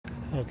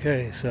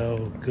Okay,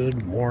 so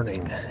good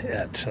morning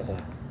at, I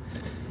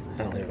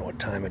don't even know what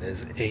time it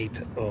is,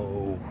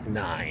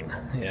 8:09.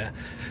 Yeah,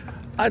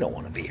 I don't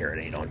want to be here at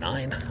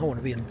 8:09. I want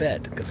to be in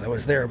bed because I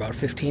was there about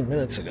 15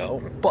 minutes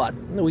ago. But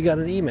we got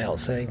an email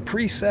saying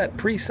preset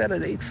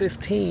at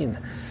 8:15.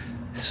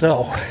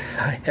 So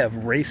I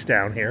have raced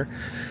down here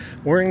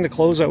wearing the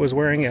clothes I was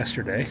wearing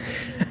yesterday,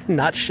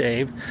 not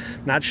shaved,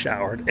 not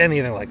showered,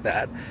 anything like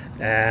that.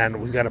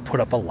 And we've got to put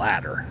up a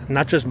ladder.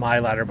 Not just my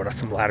ladder, but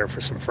some ladder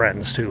for some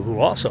friends too, who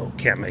also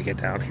can't make it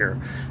down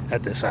here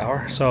at this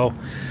hour. So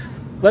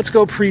let's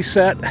go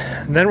preset,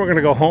 and then we're going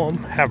to go home,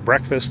 have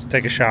breakfast,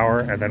 take a shower,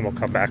 and then we'll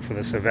come back for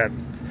this event.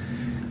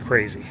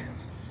 Crazy.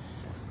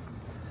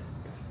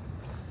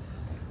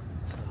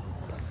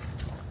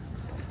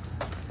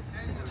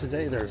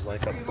 Today there's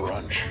like a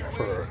brunch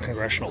for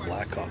Congressional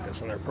Black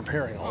Caucus, and they're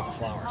preparing all the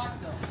flowers.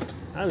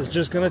 I was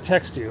just going to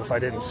text you if I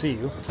didn't see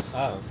you.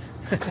 Oh.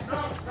 Oh,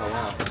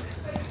 wow.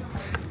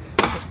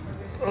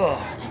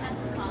 Ugh.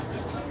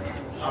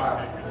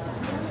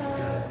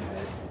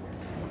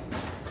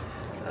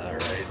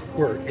 Alright,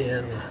 we're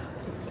in.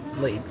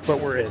 Late, but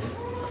we're in.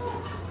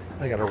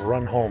 I gotta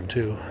run home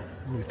too.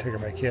 I'm gonna take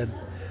my kid.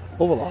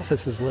 Oval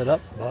Office is lit up,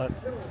 but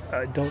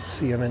I don't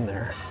see him in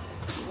there.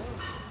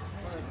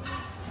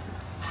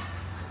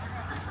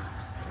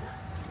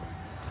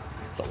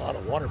 It's a lot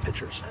of water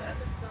pitchers.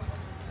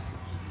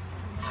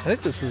 I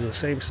think this is the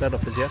same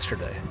setup as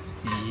yesterday.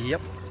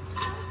 Yep.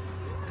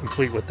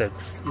 Complete with the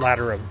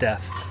ladder of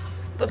death.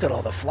 Look at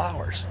all the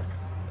flowers.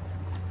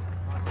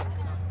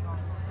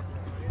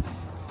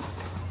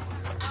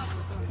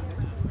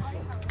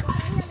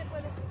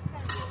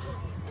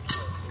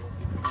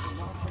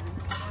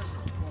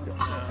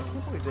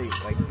 They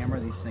like hammer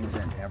these things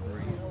in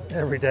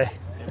every day.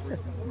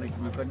 Like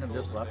we couldn't have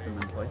just left them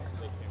in place.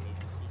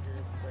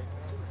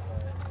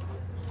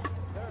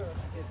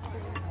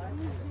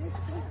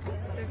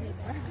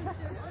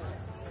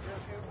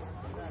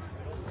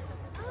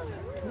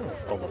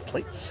 All the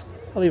plates.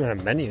 I'll even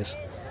have menus.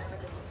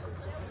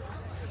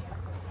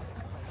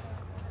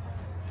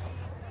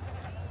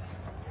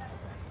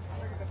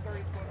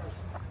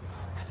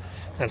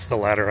 That's the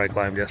ladder I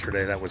climbed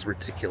yesterday. That was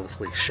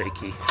ridiculously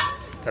shaky.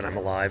 That I'm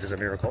alive is a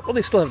miracle. Well,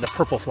 they still have the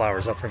purple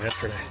flowers up from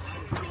yesterday.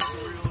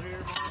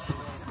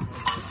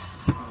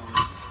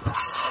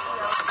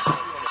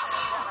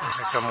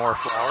 Here come more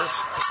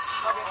flowers.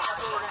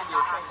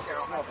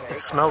 It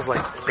smells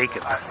like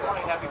bacon.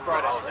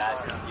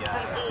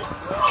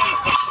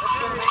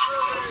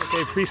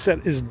 Okay,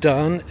 preset is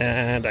done,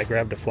 and I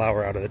grabbed a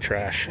flower out of the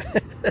trash.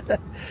 Look at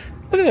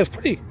this,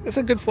 pretty. It's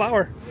a good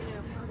flower.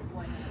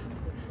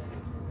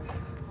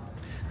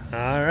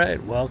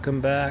 Alright,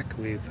 welcome back.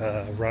 We've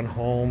run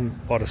home,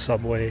 bought a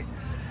Subway,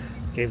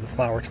 gave the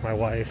flower to my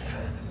wife,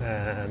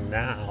 and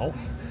now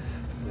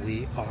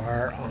we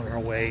are on our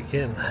way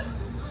in.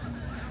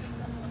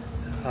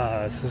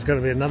 This is going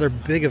to be another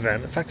big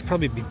event. In fact, it'll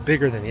probably be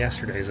bigger than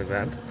yesterday's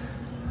event.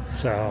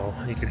 So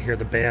you can hear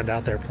the band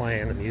out there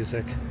playing the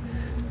music.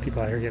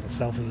 People out here getting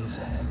selfies.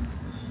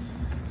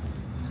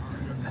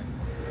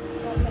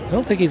 I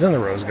don't think he's in the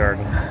Rose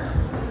Garden.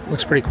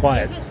 Looks pretty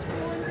quiet.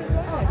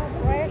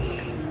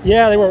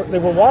 Yeah, they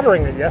were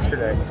watering it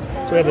yesterday.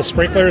 So we had the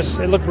sprinklers.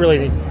 It looked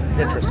really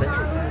interesting.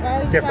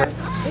 Different.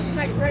 It's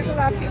like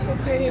regular people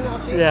cleaning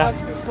off the house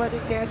before the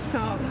guest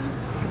comes.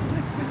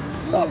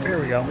 Oh, here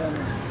we go.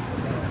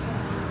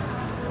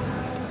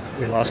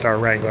 We lost our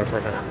Wrangler for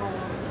a minute.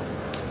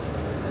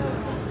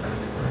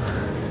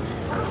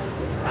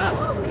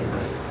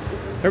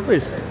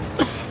 Everybody's...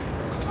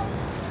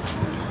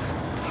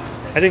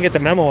 I didn't get the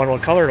memo on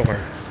what color to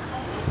wear.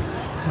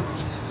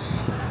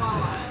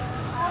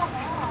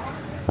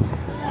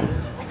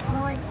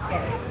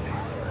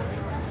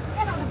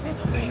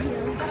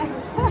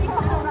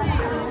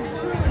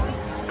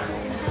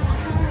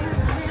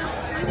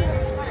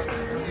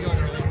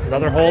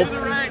 Another hold?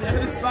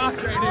 This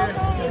box right here.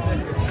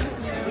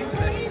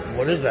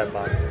 What is that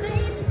box?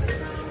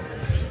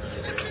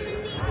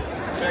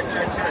 Check.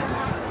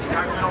 You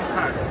got middle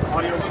cuts.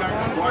 Audio check.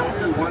 1,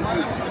 2, 1, 2.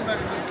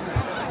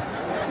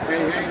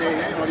 Hey.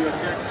 Audio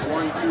check.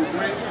 1, 2,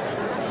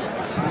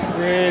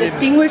 3.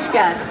 Distinguished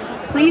guests,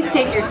 please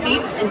take your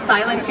seats and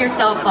silence your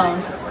cell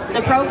phones.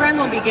 The program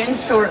will begin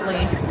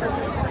shortly.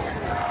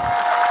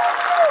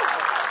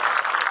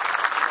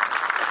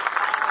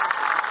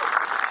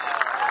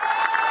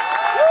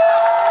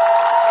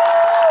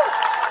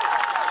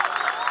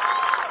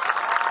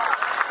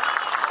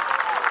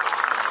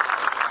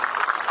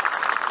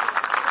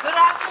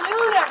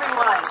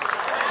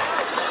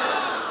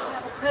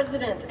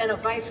 President and a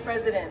vice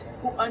president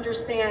who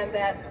understand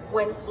that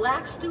when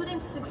black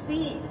students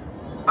succeed,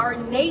 our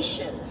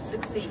nation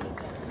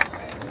succeeds.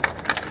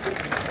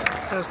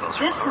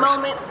 This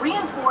moment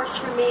reinforced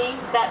for me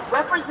that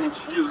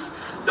representation.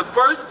 The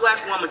first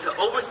black woman to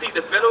oversee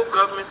the federal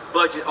government's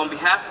budget on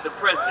behalf of the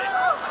president.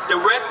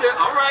 Director,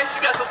 all right,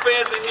 you got some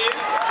fans in here.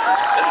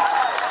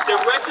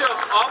 Director of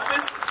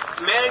Office,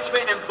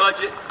 Management and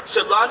Budget,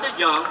 Shalonda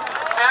Young.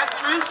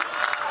 Actress,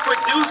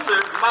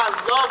 producer, my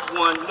loved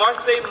one,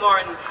 Marseille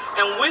Martin,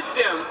 And with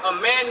them, a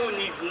man who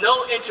needs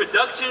no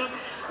introduction.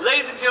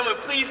 Ladies and gentlemen,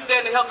 please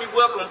stand and help me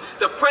welcome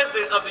the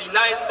President of the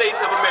United States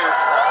of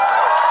America.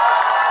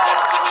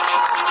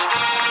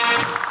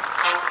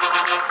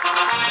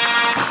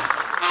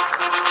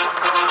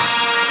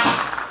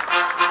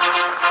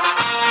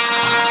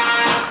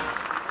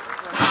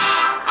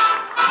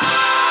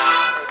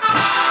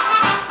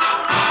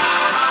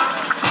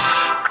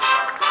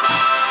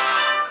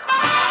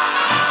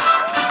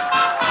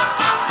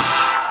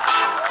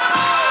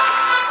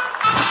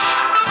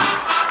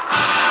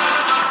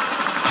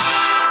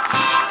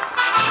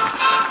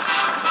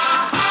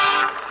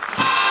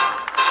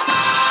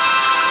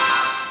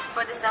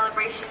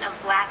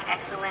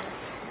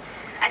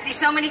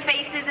 So many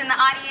faces in the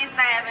audience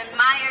that I have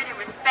admired and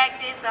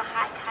respected. So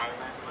hi,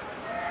 Kyla.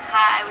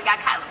 Hi, we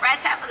got Kyla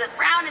Bradtap with the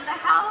Brown in the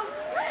house.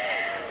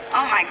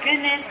 Oh my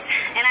goodness.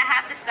 And I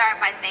have to start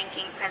by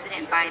thanking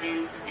President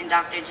Biden and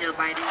Dr. Jill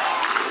Biden.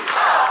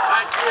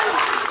 Thank you.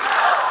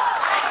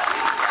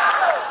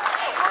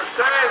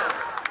 Marseille,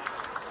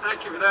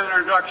 thank you for that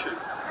introduction.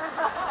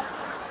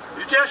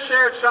 You just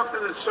shared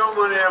something that so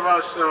many of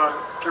us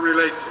can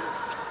relate to.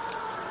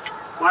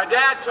 My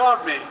dad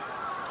taught me,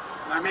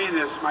 I mean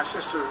this, my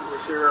sister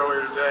was here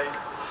earlier today.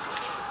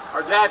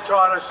 Our dad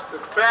taught us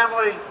that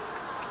family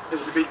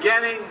is the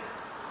beginning,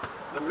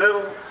 the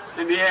middle,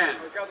 and the end.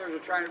 Like others are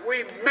trying to,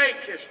 we make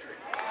history.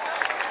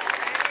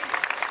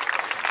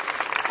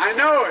 I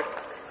know it,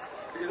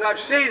 because I've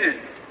seen it.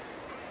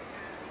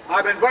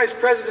 I've been vice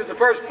president of the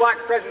first black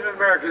president in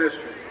American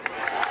history.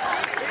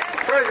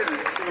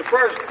 President to the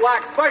first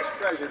black vice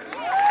president.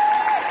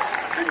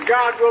 And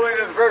God willing,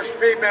 to the first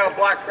female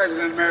black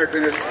president in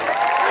American history.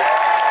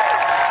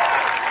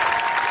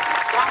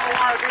 Mama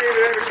wanted to be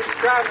here today, but she's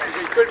traveling.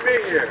 She couldn't be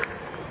here.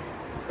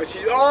 But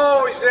she's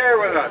always there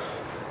with us.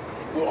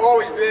 We'll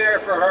always be there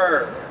for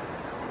her.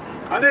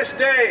 On this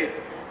day,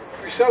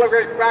 we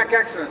celebrate black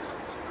excellence.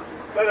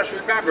 Let us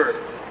remember,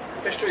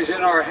 history's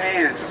in our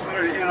hands. It's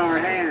literally in our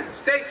hands.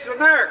 States of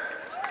America,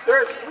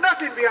 there is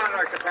nothing beyond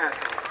our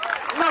capacity.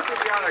 Nothing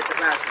beyond our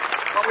capacity.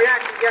 When we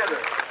act together.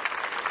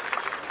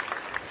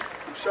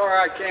 I'm sorry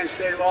I can't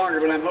stay longer,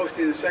 but I'm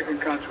hosting the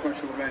second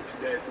consequential event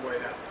today at the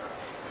White House.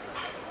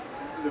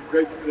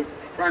 The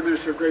Prime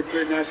Minister of Great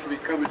Britain asked me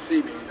to come and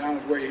see me. He's on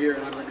his way here,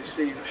 and I'm going to be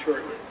seeing him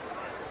shortly.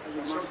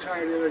 I'm so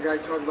tired of the other guy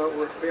talking about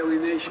we're a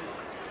failing nation.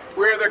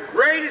 We're the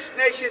greatest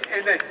nation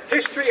in the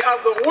history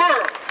of the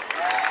world.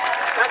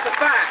 That's a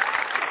fact.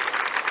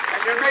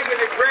 And you're making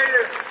it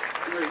greater,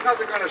 and there's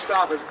nothing going to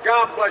stop us.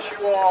 God bless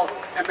you all,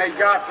 and may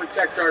God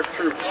protect our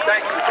troops.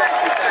 Thank you, thank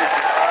you, thank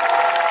you.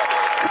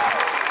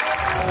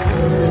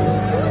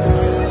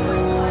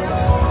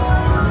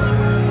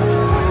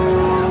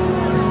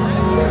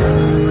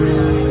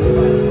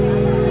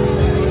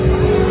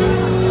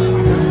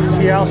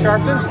 Al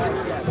Sharpton?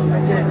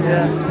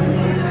 Yeah.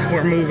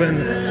 We're moving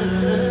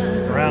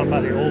around by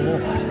the Oval.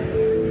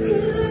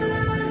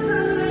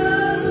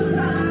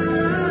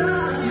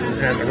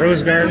 And the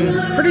Rose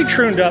Garden, pretty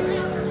tuned up.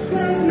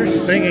 They're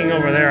singing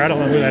over there. I don't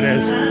know who that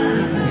is.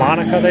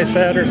 Monica, they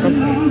said, or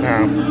something.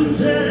 No.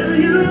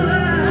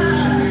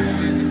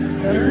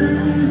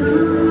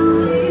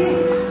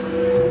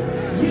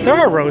 There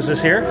are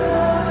roses here.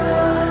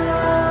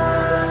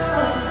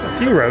 A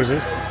few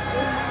roses.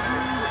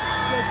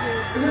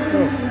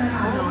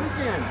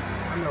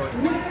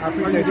 I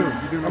appreciate you.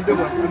 I'm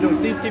doing.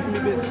 Steve's keeping me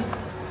busy.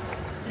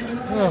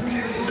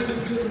 Okay.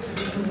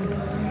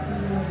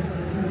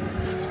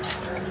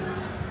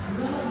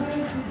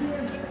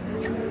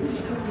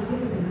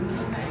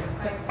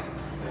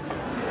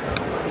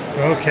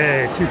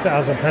 Okay,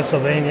 2000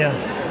 Pennsylvania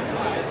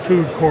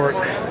Food Court,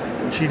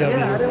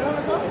 GW.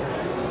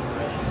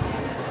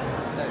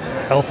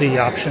 Healthy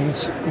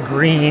options,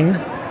 green.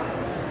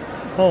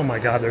 Oh my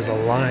God, there's a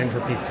line for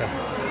pizza.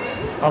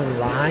 A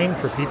line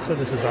for pizza?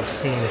 This is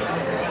obscene.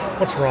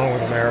 What's wrong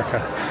with America?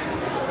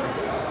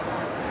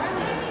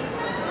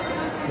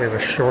 We have a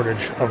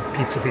shortage of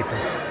pizza people.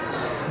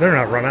 They're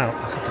not run out.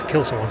 I'll have to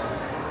kill someone.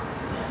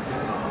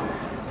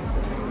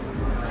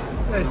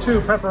 Hey,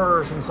 2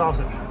 peppers and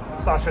sausage.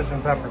 Sausage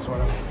and peppers,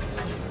 whatever.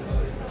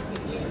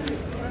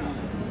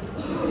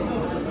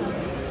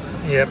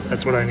 Yep,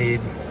 that's what I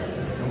need.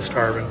 I'm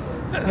starving.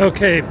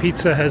 Okay,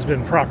 pizza has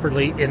been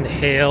properly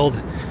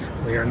inhaled.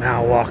 We are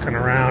now walking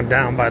around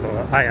down by the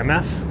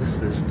IMF. This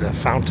is the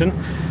fountain.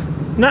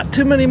 Not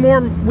too many more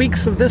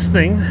weeks of this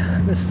thing.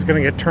 This is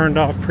going to get turned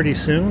off pretty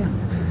soon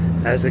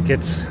as it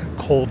gets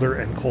colder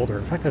and colder.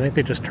 In fact, I think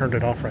they just turned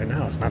it off right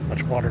now. It's not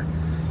much water.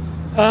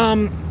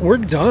 We're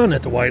done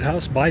at the White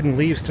House. Biden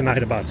leaves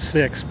tonight about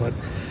 6, but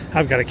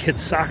I've got a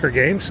kid's soccer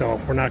game, so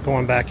we're not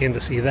going back in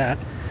to see that.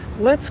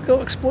 Let's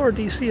go explore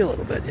D.C. a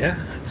little bit, yeah?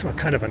 It's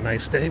kind of a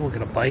nice day. We'll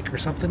get a bike or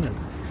something and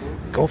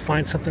go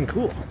find something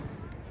cool.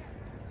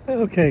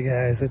 Okay,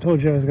 guys, I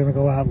told you I was going to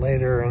go out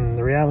later, and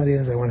the reality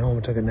is I went home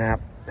and took a nap,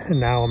 and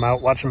now I'm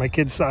out watching my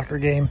kid's soccer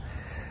game.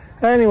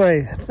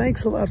 Anyway,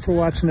 thanks a lot for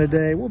watching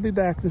today. We'll be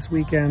back this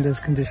weekend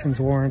as conditions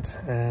warrant,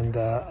 and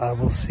I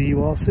will see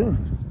you all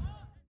soon.